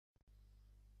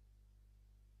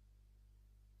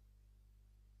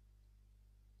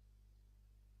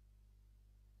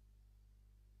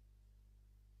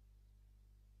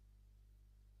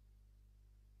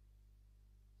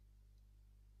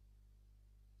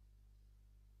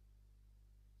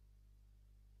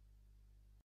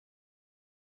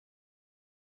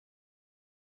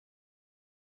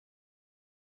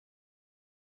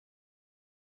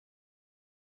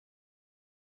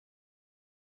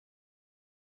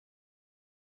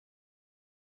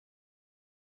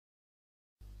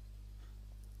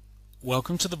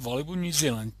Welcome to the Volleyball New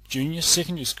Zealand Junior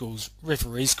Secondary Schools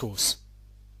Referees course.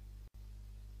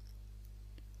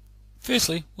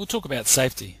 Firstly, we'll talk about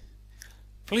safety.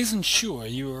 Please ensure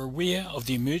you are aware of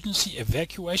the emergency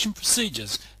evacuation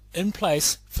procedures in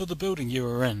place for the building you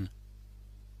are in.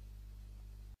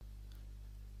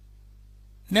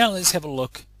 Now let's have a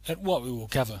look at what we will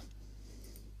cover.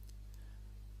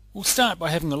 We'll start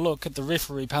by having a look at the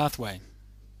referee pathway.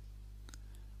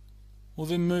 We'll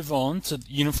then move on to the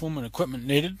uniform and equipment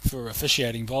needed for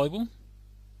officiating volleyball.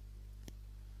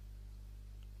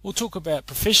 We'll talk about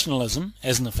professionalism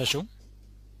as an official.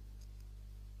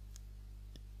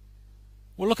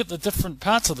 We'll look at the different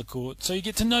parts of the court so you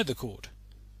get to know the court.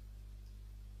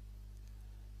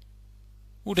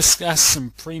 We'll discuss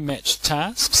some pre-match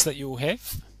tasks that you'll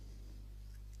have.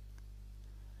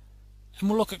 And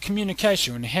we'll look at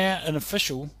communication and how an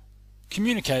official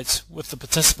communicates with the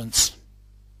participants.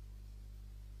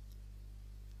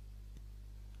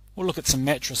 We'll look at some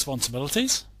match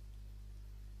responsibilities.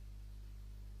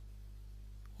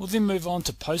 We'll then move on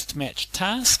to post-match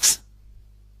tasks.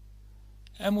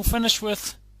 And we'll finish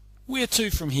with where to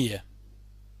from here.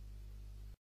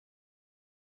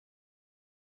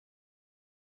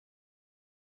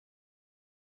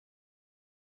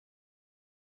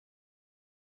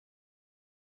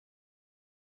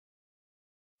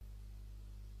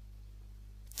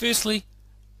 Firstly,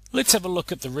 let's have a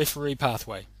look at the referee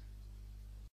pathway.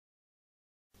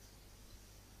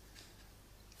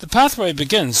 The pathway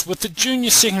begins with the junior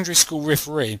secondary school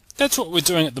referee. That's what we're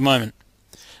doing at the moment.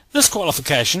 This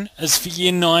qualification is for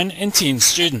Year 9 and 10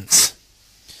 students.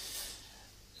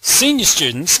 Senior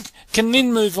students can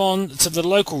then move on to the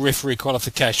local referee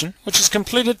qualification, which is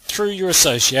completed through your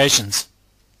associations.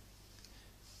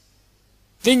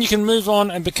 Then you can move on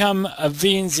and become a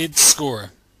VNZ scorer.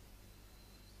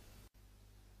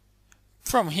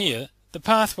 From here, the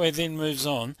pathway then moves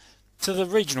on to the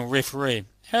regional referee.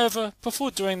 However,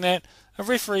 before doing that, a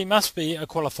referee must be a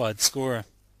qualified scorer.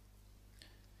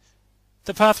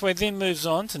 The pathway then moves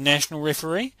on to national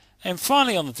referee, and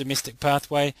finally on the domestic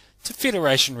pathway to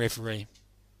federation referee.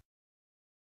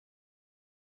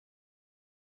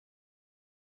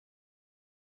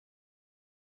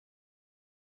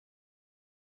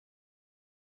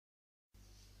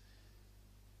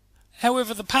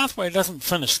 However, the pathway doesn't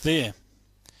finish there.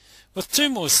 With two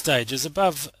more stages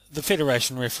above the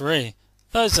federation referee.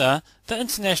 Those are the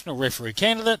international referee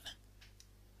candidate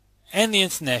and the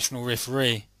international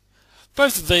referee.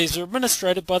 Both of these are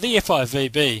administrated by the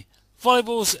FIVB,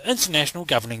 volleyball's international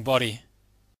governing body.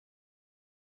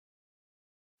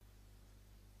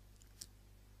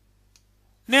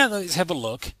 Now let's have a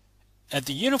look at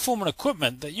the uniform and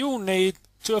equipment that you will need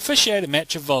to officiate a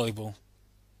match of volleyball.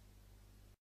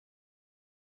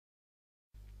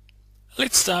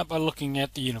 Let's start by looking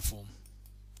at the uniform.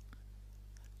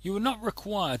 You are not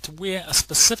required to wear a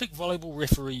specific volleyball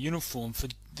referee uniform for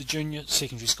the junior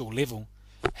secondary school level.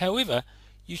 However,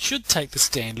 you should take the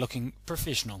stand looking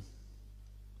professional.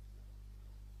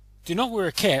 Do not wear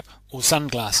a cap or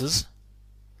sunglasses,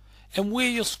 and wear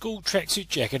your school tracksuit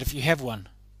jacket if you have one.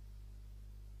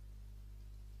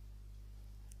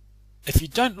 If you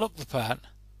don't look the part,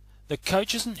 the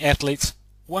coaches and athletes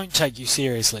won't take you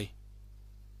seriously.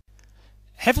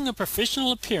 Having a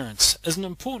professional appearance is an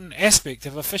important aspect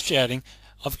of officiating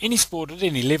of any sport at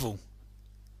any level.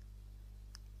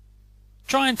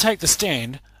 Try and take the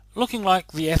stand looking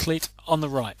like the athlete on the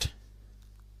right.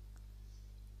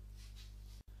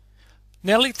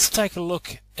 Now let's take a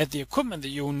look at the equipment that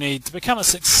you will need to become a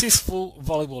successful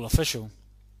volleyball official.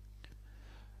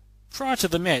 Prior to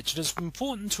the match, it is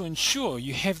important to ensure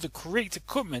you have the correct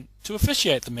equipment to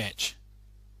officiate the match.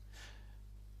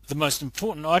 The most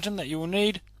important item that you will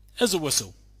need is a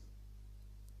whistle.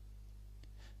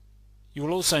 You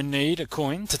will also need a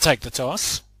coin to take the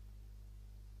toss.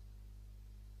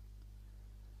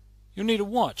 You'll need a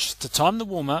watch to time the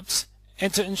warm-ups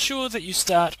and to ensure that you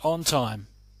start on time.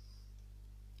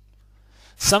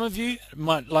 Some of you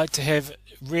might like to have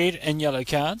red and yellow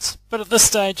cards, but at this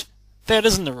stage that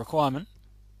isn't a requirement.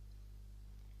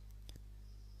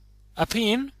 A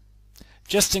pen,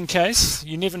 just in case,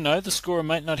 you never know, the scorer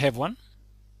might not have one.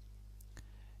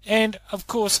 And, of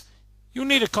course, you'll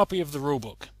need a copy of the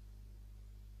rulebook.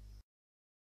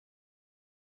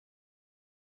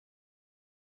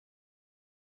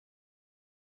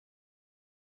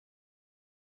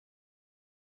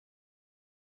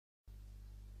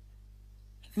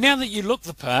 Now that you look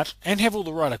the part and have all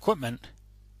the right equipment,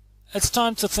 it's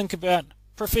time to think about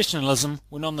professionalism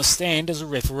when on the stand as a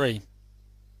referee.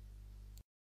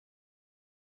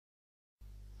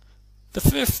 The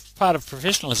first part of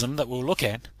professionalism that we'll look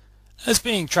at is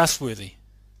being trustworthy.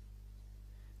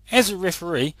 As a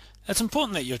referee, it's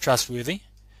important that you're trustworthy.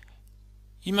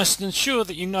 You must ensure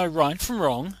that you know right from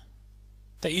wrong,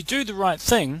 that you do the right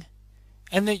thing,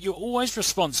 and that you're always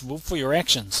responsible for your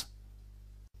actions.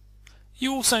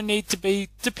 You also need to be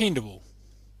dependable.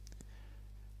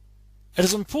 It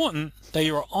is important that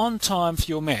you are on time for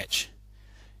your match.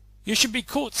 You should be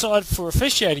courtside for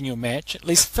officiating your match at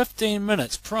least 15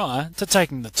 minutes prior to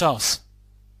taking the toss.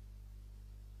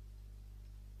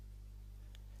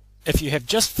 If you have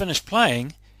just finished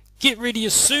playing, get ready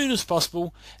as soon as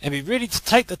possible and be ready to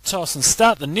take the toss and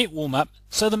start the net warm-up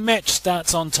so the match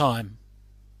starts on time.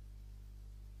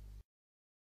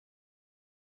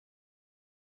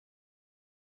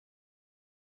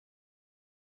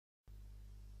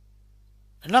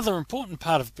 Another important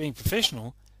part of being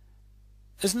professional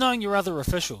is knowing your other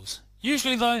officials.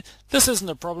 Usually though, this isn't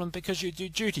a problem because you do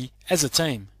duty as a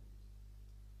team.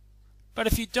 But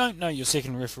if you don't know your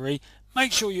second referee,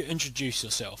 make sure you introduce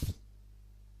yourself.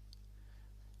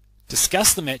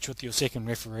 Discuss the match with your second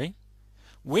referee.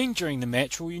 When during the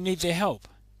match will you need their help?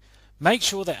 Make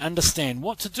sure they understand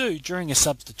what to do during a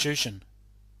substitution.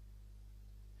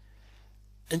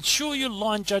 Ensure your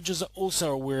line judges are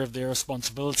also aware of their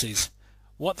responsibilities,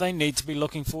 what they need to be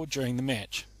looking for during the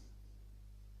match.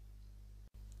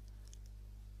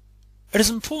 It is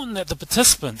important that the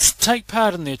participants take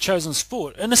part in their chosen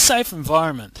sport in a safe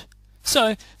environment,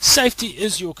 so safety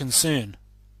is your concern.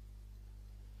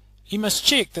 You must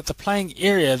check that the playing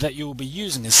area that you will be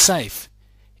using is safe,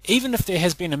 even if there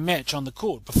has been a match on the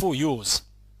court before yours.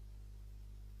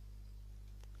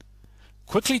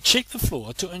 Quickly check the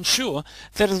floor to ensure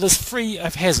that it is free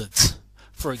of hazards,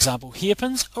 for example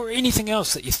hairpins or anything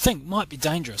else that you think might be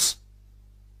dangerous.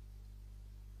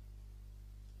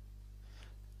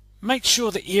 Make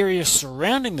sure the area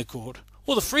surrounding the court,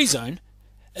 or the free zone,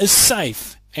 is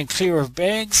safe and clear of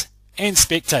bags and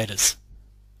spectators.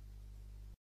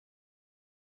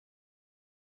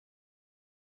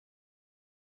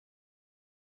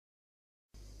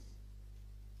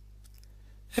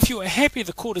 If you are happy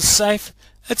the court is safe,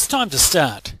 it's time to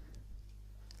start.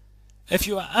 If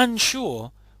you are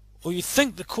unsure, or you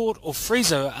think the court or free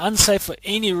zone are unsafe for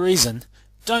any reason,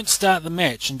 don't start the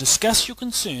match and discuss your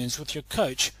concerns with your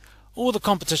coach or the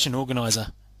competition organizer.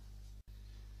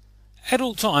 At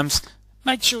all times,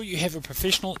 make sure you have a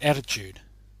professional attitude.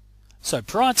 So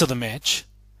prior to the match,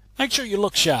 make sure you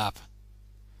look sharp.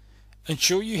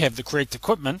 Ensure you have the correct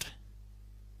equipment,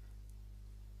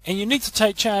 and you need to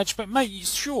take charge, but make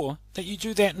sure that you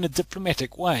do that in a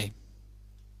diplomatic way.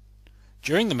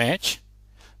 During the match,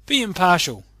 be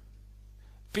impartial,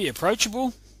 be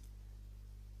approachable,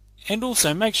 and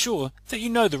also make sure that you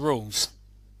know the rules.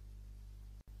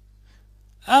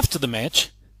 After the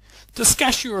match,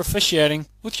 discuss your officiating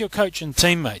with your coach and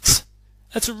teammates.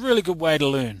 It's a really good way to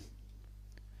learn.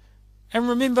 And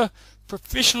remember,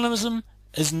 professionalism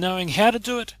is knowing how to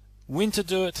do it, when to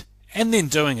do it, and then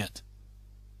doing it.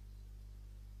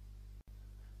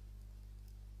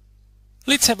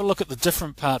 Let's have a look at the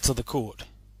different parts of the court.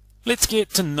 Let's get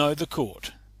to know the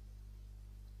court.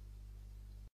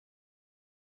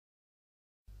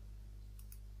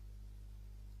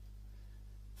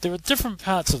 There are different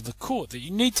parts of the court that you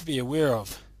need to be aware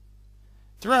of.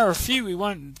 There are a few we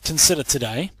won't consider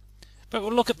today, but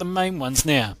we'll look at the main ones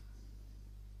now.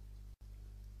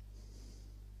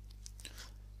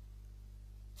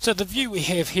 So the view we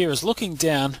have here is looking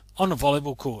down on a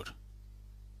volleyball court.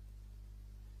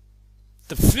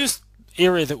 The first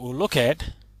area that we'll look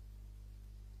at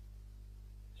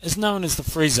is known as the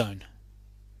free zone.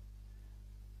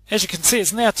 As you can see,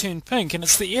 it's now turned pink, and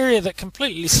it's the area that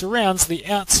completely surrounds the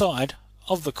outside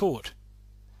of the court.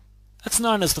 It's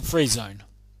known as the free zone.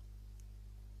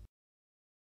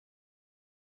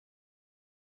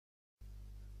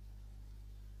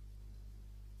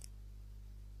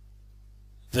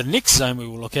 The next zone we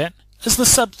will look at is the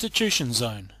substitution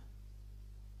zone.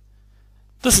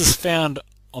 This is found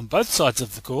on both sides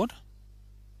of the court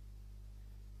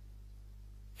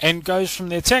and goes from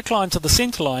the attack line to the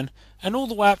centre line and all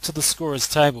the way up to the scorer's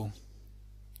table.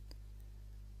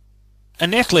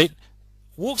 An athlete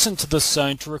walks into this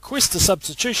zone to request a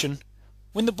substitution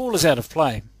when the ball is out of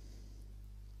play.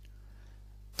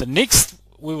 The next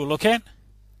we will look at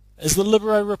is the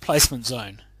libero replacement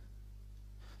zone.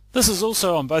 This is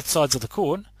also on both sides of the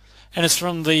court and is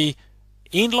from the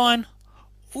end line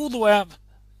all the way up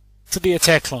to the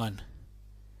attack line.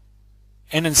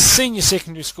 And in senior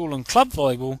secondary school and club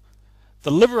volleyball,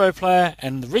 the libero player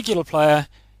and the regular player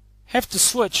have to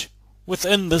switch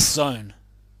within this zone.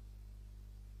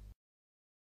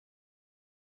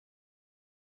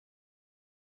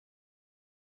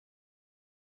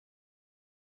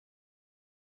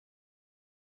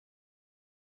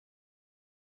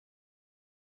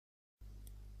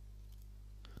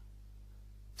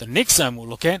 The next zone we'll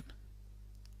look at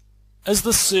is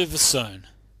the service zone.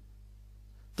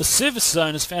 The service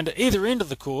zone is found at either end of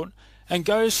the court and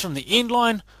goes from the end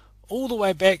line all the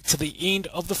way back to the end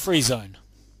of the free zone.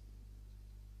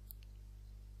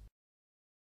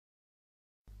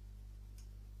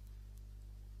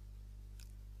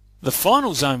 The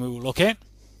final zone we will look at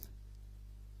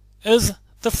is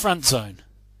the front zone.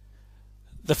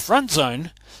 The front zone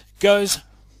goes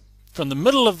from the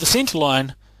middle of the centre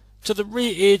line to the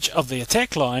rear edge of the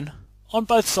attack line on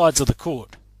both sides of the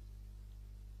court.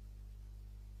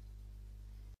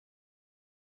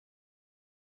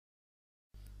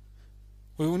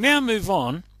 We will now move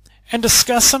on and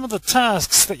discuss some of the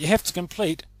tasks that you have to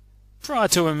complete prior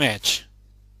to a match.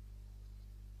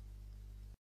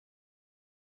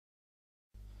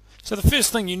 So the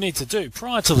first thing you need to do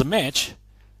prior to the match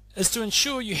is to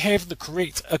ensure you have the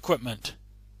correct equipment.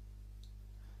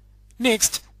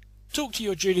 Next, talk to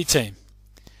your duty team.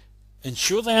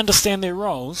 Ensure they understand their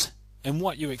roles and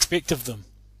what you expect of them.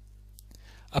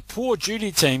 A poor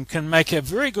duty team can make a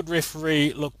very good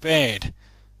referee look bad,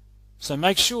 so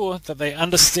make sure that they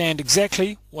understand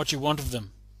exactly what you want of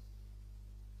them.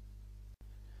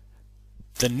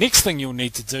 The next thing you'll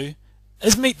need to do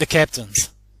is meet the captains.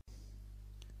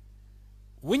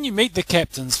 When you meet the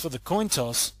captains for the coin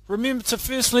toss, remember to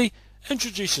firstly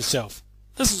introduce yourself.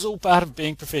 This is all part of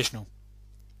being professional.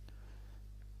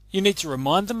 You need to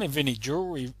remind them of any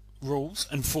jewellery rules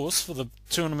in force for the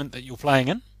tournament that you're playing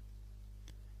in,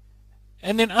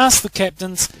 and then ask the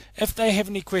captains if they have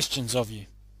any questions of you.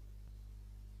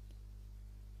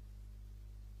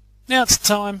 Now it's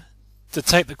time to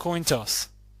take the coin toss.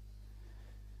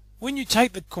 When you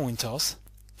take the coin toss,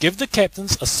 give the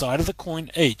captains a side of the coin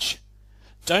each.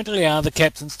 Don't allow the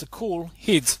captains to call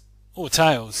heads or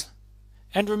tails.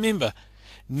 And remember,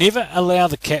 never allow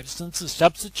the captains to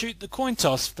substitute the coin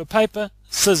toss for paper,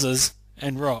 scissors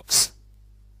and rocks.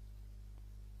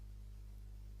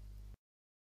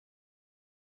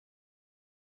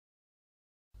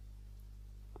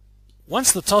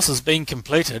 Once the toss has been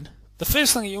completed, the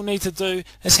first thing you'll need to do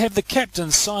is have the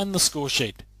captains sign the score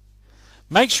sheet.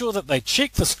 Make sure that they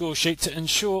check the score sheet to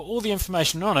ensure all the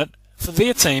information on it for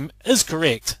their team is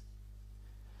correct.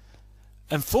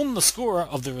 Inform the scorer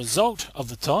of the result of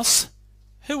the toss,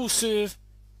 who will serve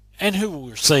and who will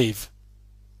receive.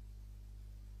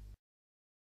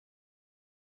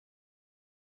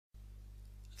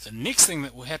 The next thing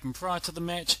that will happen prior to the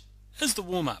match is the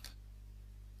warm-up.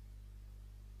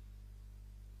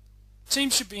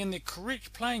 Teams should be in their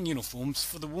correct playing uniforms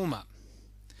for the warm-up.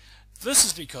 This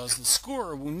is because the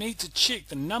scorer will need to check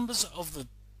the numbers of the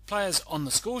players on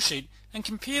the score sheet and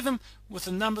compare them with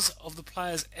the numbers of the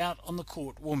players out on the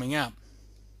court warming up.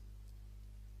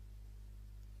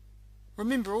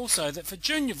 Remember also that for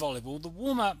junior volleyball, the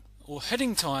warm-up or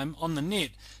hitting time on the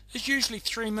net is usually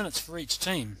 3 minutes for each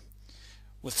team,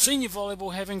 with senior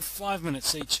volleyball having 5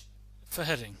 minutes each for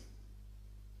hitting.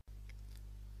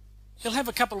 You'll have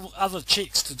a couple of other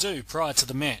checks to do prior to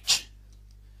the match.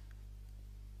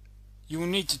 You will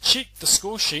need to check the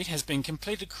score sheet has been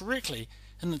completed correctly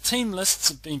and the team lists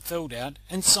have been filled out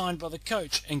and signed by the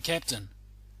coach and captain.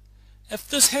 If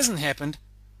this hasn't happened,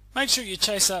 make sure you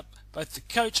chase up both the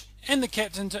coach and the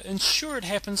captain to ensure it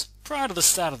happens prior to the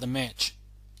start of the match.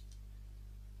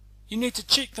 You need to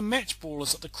check the match ball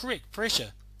is at the correct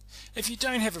pressure. If you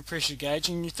don't have a pressure gauge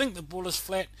and you think the ball is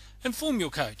flat, inform your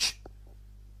coach.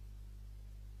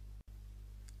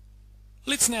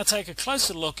 Let's now take a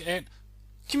closer look at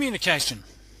communication.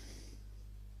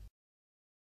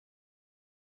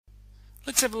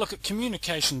 Let's have a look at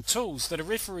communication tools that a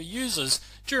referee uses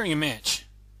during a match.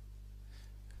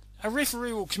 A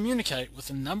referee will communicate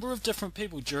with a number of different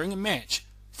people during a match,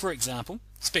 for example,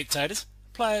 spectators,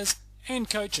 players and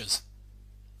coaches.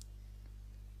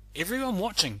 Everyone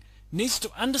watching needs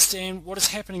to understand what is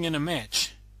happening in a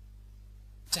match.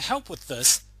 To help with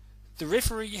this, the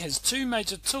referee has two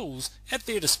major tools at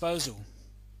their disposal.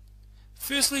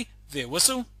 Firstly, their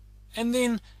whistle, and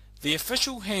then the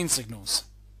official hand signals.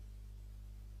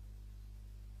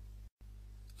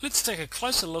 Let's take a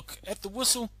closer look at the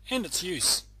whistle and its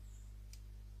use.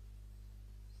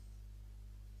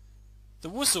 The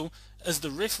whistle is the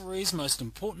referee's most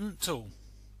important tool.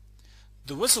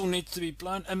 The whistle needs to be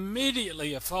blown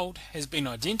immediately a fault has been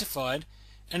identified,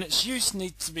 and its use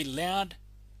needs to be loud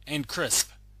and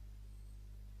crisp.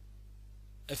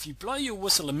 If you blow your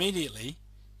whistle immediately,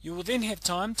 you will then have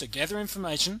time to gather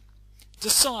information,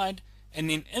 decide, and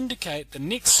then indicate the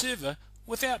next server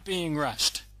without being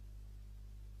rushed.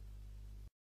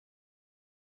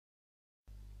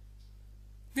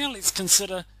 Now let's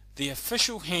consider the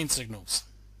official hand signals.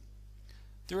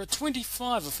 There are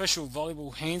 25 official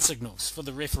volleyball hand signals for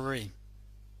the referee.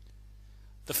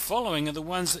 The following are the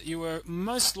ones that you are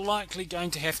most likely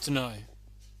going to have to know.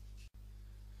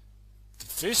 The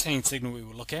first hand signal we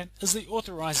will look at is the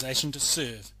authorization to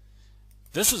serve.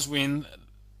 This is when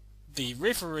the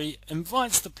referee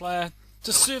invites the player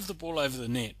to serve the ball over the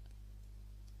net.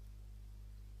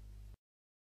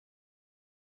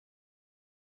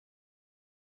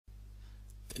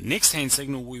 The next hand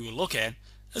signal we will look at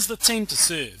is the team to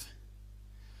serve.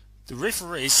 The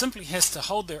referee simply has to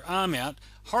hold their arm out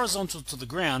horizontal to the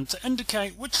ground to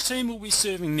indicate which team will be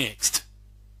serving next.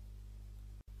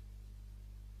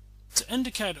 To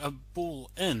indicate a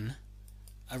ball in,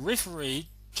 a referee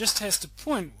just has to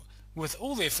point with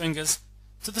all their fingers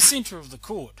to the center of the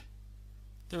court.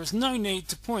 There is no need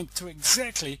to point to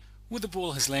exactly where the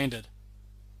ball has landed.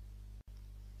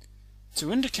 To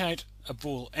indicate a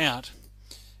ball out,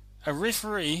 a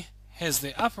referee has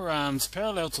their upper arms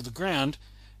parallel to the ground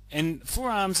and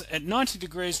forearms at 90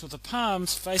 degrees with the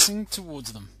palms facing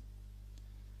towards them.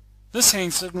 This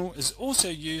hand signal is also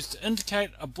used to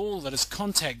indicate a ball that has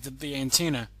contacted the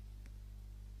antenna.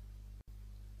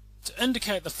 To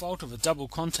indicate the fault of a double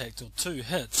contact or two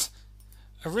hits,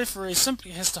 a referee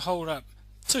simply has to hold up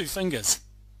two fingers.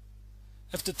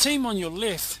 If the team on your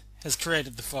left has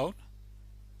created the fault,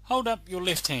 hold up your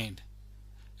left hand.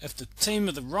 If the team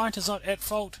of the right is not at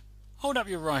fault, hold up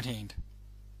your right hand.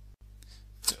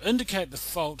 To indicate the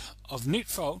fault of net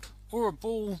fault or a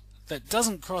ball that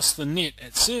doesn't cross the net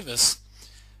at service,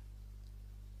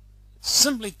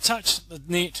 simply touch the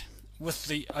net with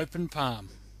the open palm.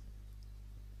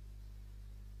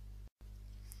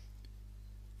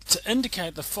 To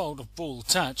indicate the fault of ball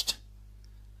touched,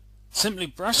 simply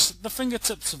brush the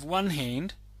fingertips of one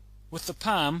hand with the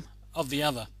palm of the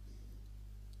other.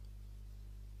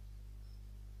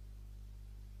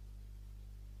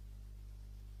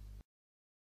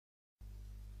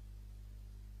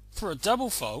 For a double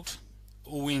fault,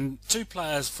 or when two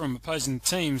players from opposing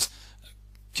teams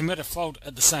commit a fault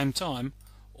at the same time,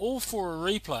 or for a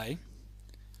replay,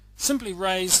 simply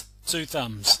raise two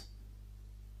thumbs.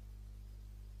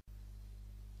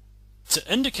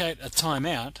 To indicate a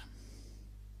timeout,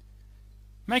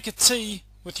 make a T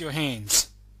with your hands.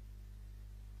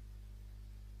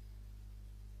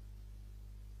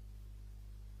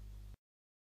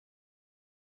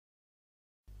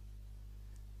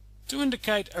 To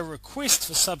indicate a request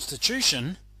for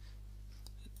substitution,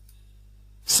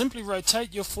 simply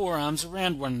rotate your forearms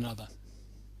around one another.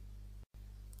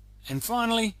 And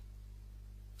finally,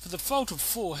 for the fault of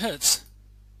 4 hits,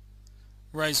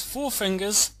 raise 4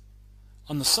 fingers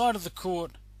on the side of the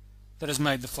court that has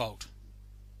made the fault.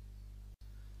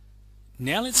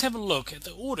 Now let's have a look at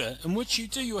the order in which you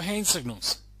do your hand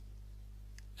signals.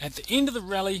 At the end of the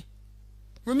rally,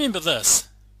 remember this: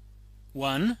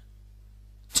 1,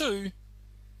 2,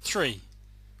 3.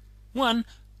 1.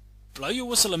 Blow your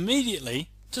whistle immediately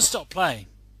to stop play.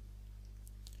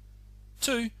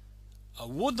 2.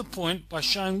 Award the point by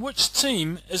showing which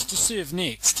team is to serve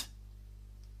next.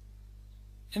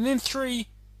 And then 3.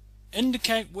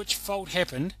 Indicate which fault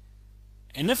happened,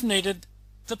 and if needed,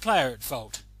 the player at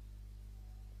fault.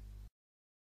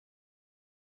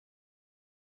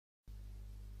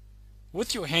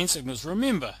 With your hand signals,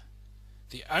 remember,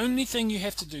 the only thing you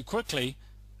have to do quickly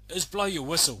is blow your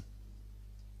whistle.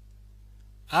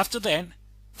 After that,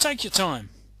 take your time.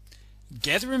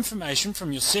 Gather information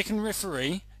from your second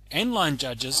referee and line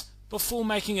judges before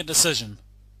making a decision.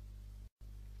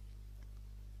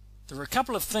 There are a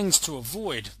couple of things to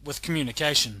avoid with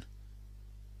communication.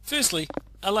 Firstly,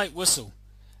 a late whistle,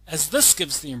 as this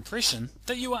gives the impression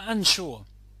that you are unsure.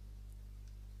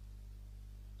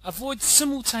 Avoid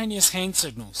simultaneous hand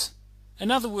signals. In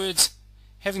other words,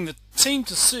 having the team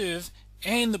to serve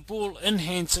and the ball in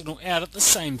hand signal out at the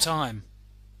same time.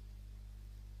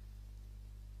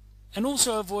 And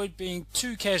also avoid being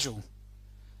too casual.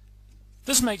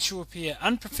 This makes you appear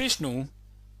unprofessional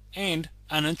and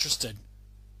uninterested.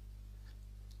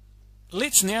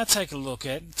 Let's now take a look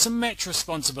at some match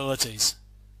responsibilities.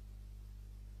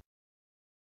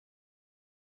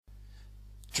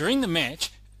 During the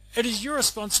match, it is your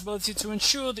responsibility to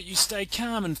ensure that you stay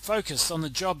calm and focused on the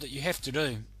job that you have to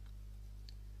do.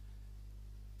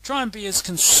 Try and be as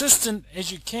consistent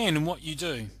as you can in what you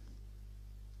do.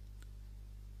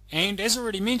 And as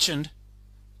already mentioned,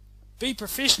 be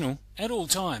professional at all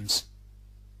times.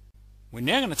 We're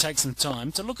now going to take some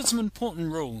time to look at some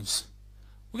important rules.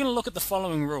 We're going to look at the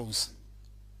following rules.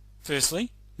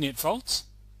 Firstly, net faults.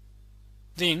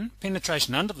 Then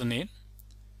penetration under the net.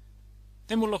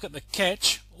 Then we'll look at the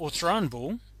catch or thrown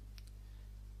ball.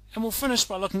 And we'll finish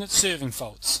by looking at serving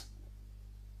faults.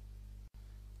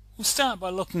 We'll start by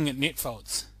looking at net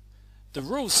faults. The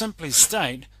rules simply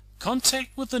state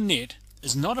contact with the net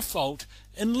is not a fault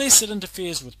unless it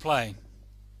interferes with play.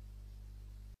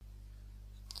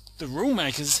 The rule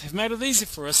makers have made it easy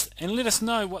for us and let us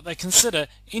know what they consider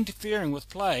interfering with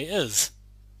play is.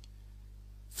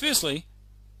 Firstly,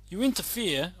 you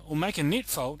interfere or make a net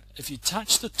fault if you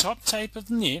touch the top tape of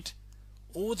the net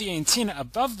or the antenna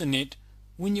above the net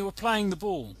when you are playing the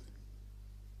ball.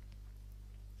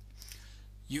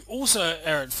 You also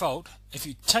are at fault if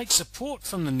you take support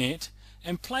from the net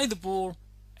and play the ball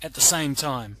at the same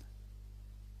time.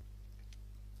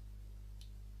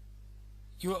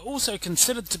 You are also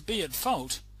considered to be at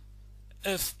fault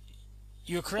if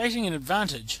you are creating an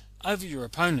advantage over your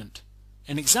opponent.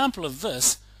 An example of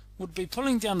this would be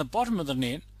pulling down the bottom of the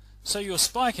net so your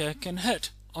spiker can hit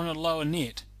on a lower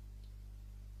net.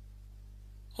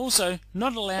 Also,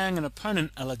 not allowing an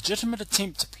opponent a legitimate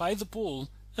attempt to play the ball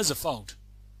is a fault.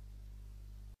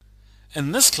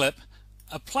 In this clip,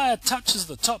 a player touches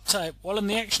the top tape while in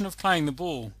the action of playing the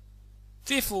ball.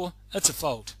 Therefore, it's a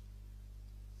fault.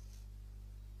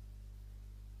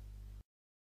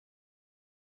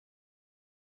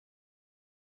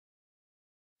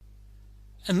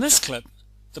 In this clip,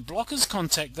 the blockers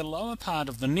contact the lower part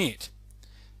of the net,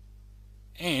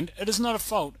 and it is not a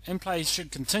fault and play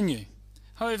should continue.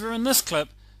 However, in this clip,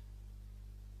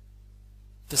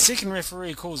 the second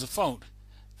referee calls a fault.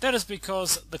 That is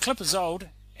because the clip is old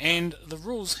and the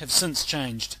rules have since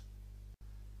changed.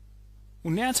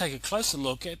 We'll now take a closer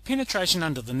look at penetration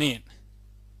under the net.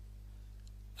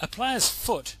 A player's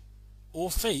foot or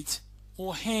feet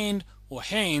or hand or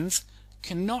hands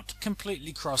cannot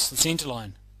completely cross the centre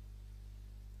line.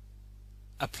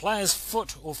 A player's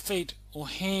foot or feet or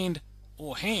hand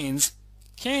or hands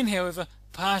can, however,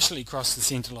 partially cross the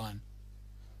centre line.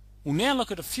 We'll now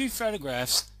look at a few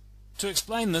photographs to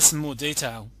explain this in more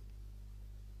detail.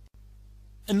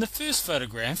 In the first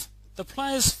photograph, the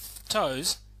player's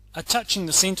toes are touching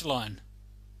the centre line.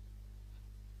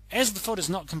 As the foot is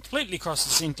not completely across the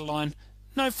centre line,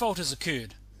 no fault has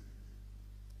occurred.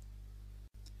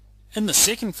 In the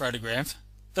second photograph,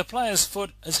 the player's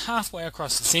foot is halfway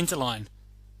across the centre line.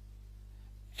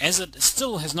 As it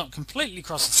still has not completely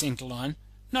crossed the centre line,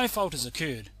 no fault has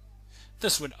occurred.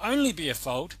 This would only be a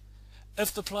fault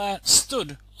if the player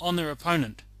stood on their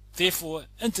opponent, therefore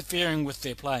interfering with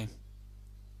their play.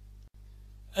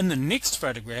 In the next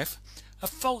photograph, a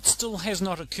fault still has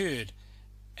not occurred,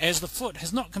 as the foot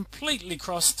has not completely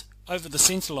crossed over the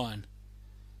centre line.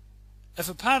 If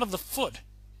a part of the foot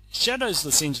shadows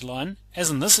the centre line, as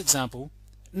in this example,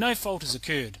 no fault has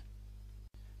occurred.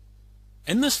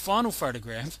 In this final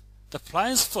photograph, the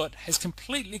player's foot has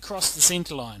completely crossed the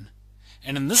centre line,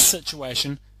 and in this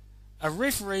situation, a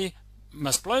referee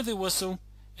must blow their whistle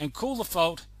and call the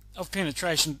fault of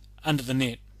penetration under the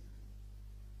net.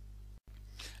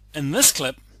 In this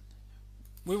clip,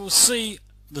 we will see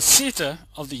the setter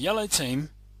of the yellow team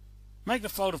make the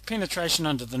fault of penetration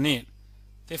under the net.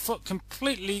 Their foot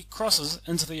completely crosses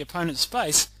into the opponent's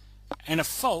space, and a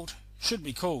fault should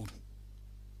be called.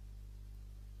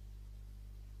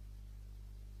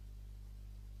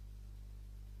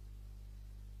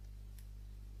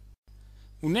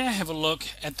 We'll now have a look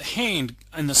at the hand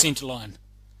in the centre line.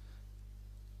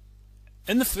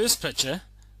 In the first picture,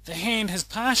 the hand has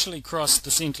partially crossed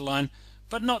the centre line,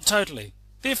 but not totally.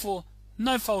 Therefore,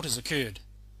 no fault has occurred.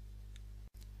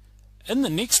 In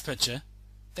the next picture,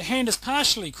 the hand has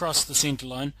partially crossed the centre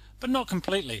line, but not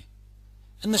completely,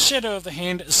 and the shadow of the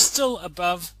hand is still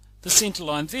above the centre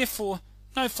line, therefore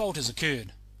no fault has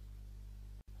occurred.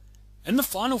 In the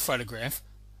final photograph,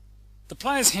 the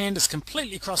player's hand has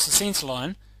completely crossed the centre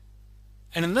line,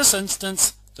 and in this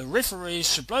instance the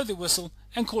referees should blow their whistle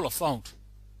and call a fault.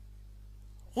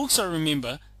 Also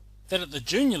remember that at the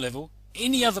junior level,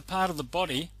 any other part of the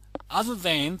body other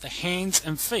than the hands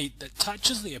and feet that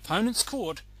touches the opponent's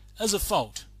court is a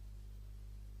fault.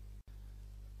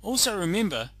 Also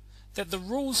remember that the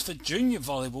rules for junior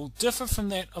volleyball differ from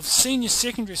that of senior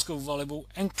secondary school volleyball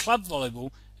and club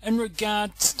volleyball in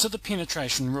regards to the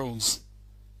penetration rules.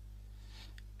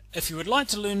 If you would like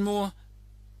to learn more,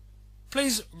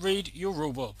 please read your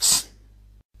rule books.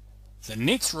 The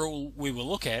next rule we will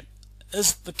look at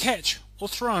is the catch or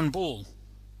throw-in ball.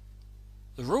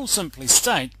 The rules simply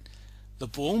state the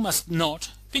ball must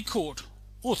not be caught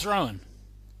or thrown.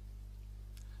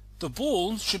 The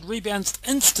ball should rebound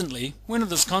instantly when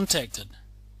it is contacted.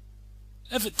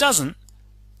 If it doesn't,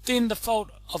 then the fault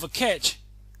of a catch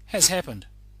has happened.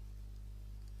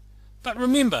 But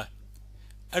remember,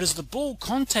 it is the ball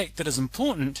contact that is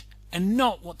important and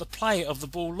not what the play of the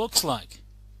ball looks like.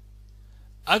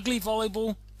 Ugly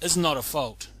volleyball is not a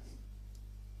fault.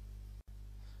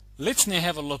 Let's now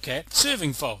have a look at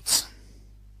serving faults.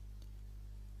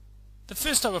 The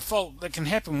first type of fault that can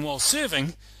happen while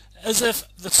serving is if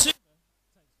the server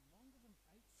takes longer than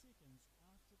 8 seconds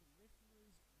after the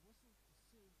referee's whistle to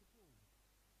serve the ball.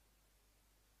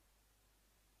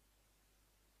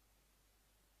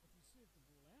 If you serve the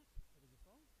ball out, it is a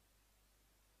fault.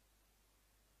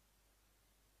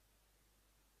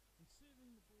 And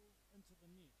serving the ball into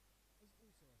the net is also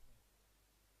a fault.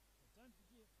 But don't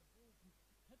forget, the ball can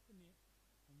hit the net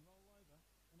and roll over,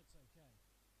 and it's okay.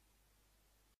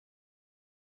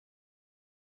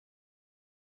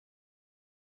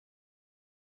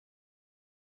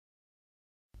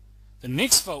 The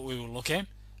next fault we will look at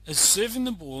is serving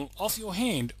the ball off your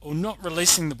hand or not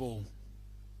releasing the ball.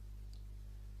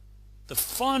 The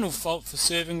final fault for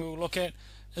serving we will look at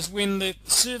is when the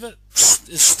server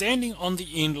is standing on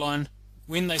the end line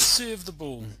when they serve the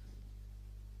ball.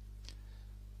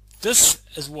 This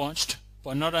is watched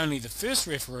by not only the first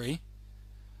referee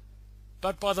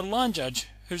but by the line judge,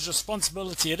 whose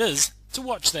responsibility it is to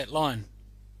watch that line.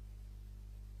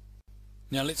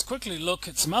 Now let's quickly look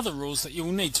at some other rules that you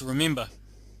will need to remember.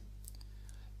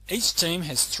 Each team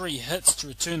has 3 hits to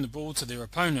return the ball to their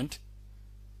opponent.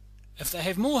 If they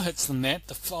have more hits than that,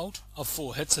 the fault of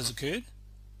 4 hits has occurred.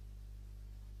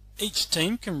 Each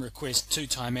team can request 2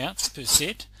 timeouts per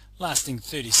set, lasting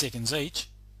 30 seconds each.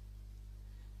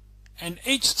 And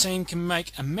each team can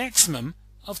make a maximum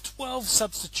of 12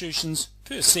 substitutions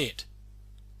per set.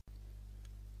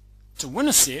 To win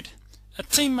a set, a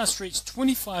team must reach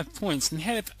 25 points and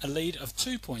have a lead of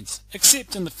 2 points,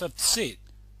 except in the 5th set,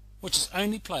 which is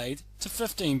only played to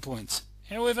 15 points.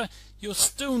 However, you'll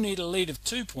still need a lead of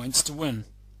 2 points to win.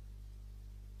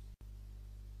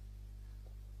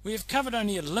 We have covered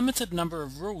only a limited number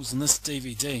of rules in this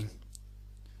DVD.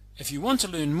 If you want to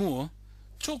learn more,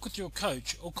 talk with your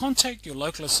coach or contact your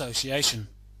local association.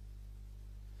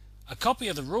 A copy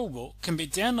of the rulebook can be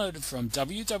downloaded from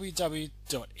www.fivb.org.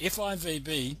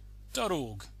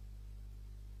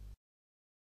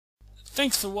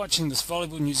 Thanks for watching this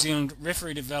Volleyball New Zealand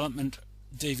Referee Development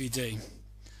DVD.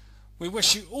 We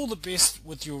wish you all the best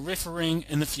with your refereeing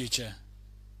in the future.